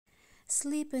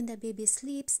sleep when the baby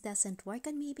sleeps doesn't work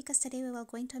on me, because today we are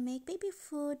going to make baby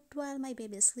food while my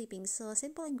baby is sleeping. So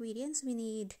simple ingredients: we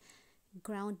need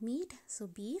ground meat, so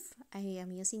beef. I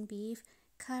am using beef,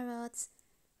 carrots,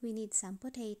 we need some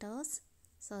potatoes.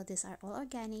 So these are all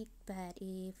organic, but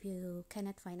if you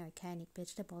cannot find organic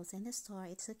vegetables in the store,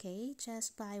 it's okay,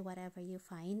 just buy whatever you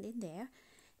find in there.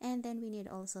 And then we need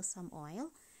also some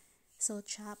oil. So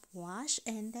chop, wash,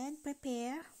 and then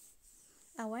prepare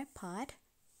our pot.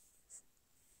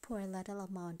 Pour a little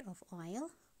amount of oil.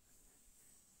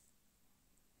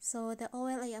 So the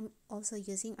oil I am also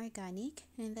using organic,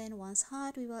 and then once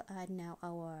hot we will add now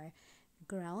our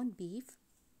ground beef.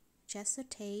 Just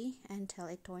saute until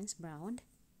it turns brown.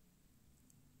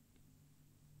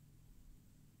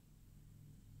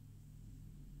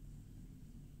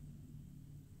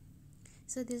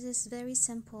 So this is very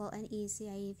simple and easy.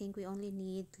 I think we only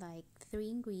need like 3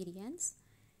 ingredients,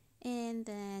 and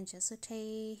then just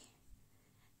saute,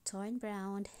 turn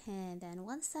brown, and then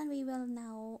once done we will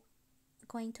now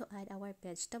going to add our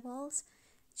vegetables.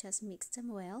 Just mix them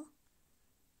well,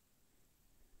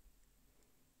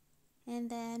 and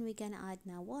then we're gonna add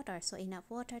now water, so enough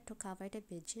water to cover the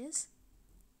veggies,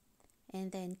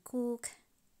 and then cook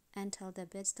until the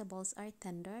vegetables are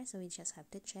tender. So we just have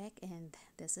to check, and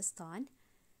this is done,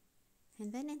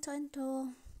 and then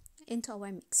into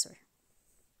our mixer.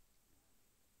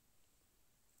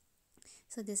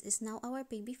 So this is now our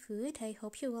baby food. I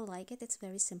hope you will like it. It's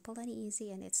very simple and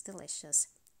easy, and it's delicious.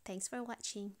 Thanks for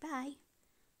watching. Bye.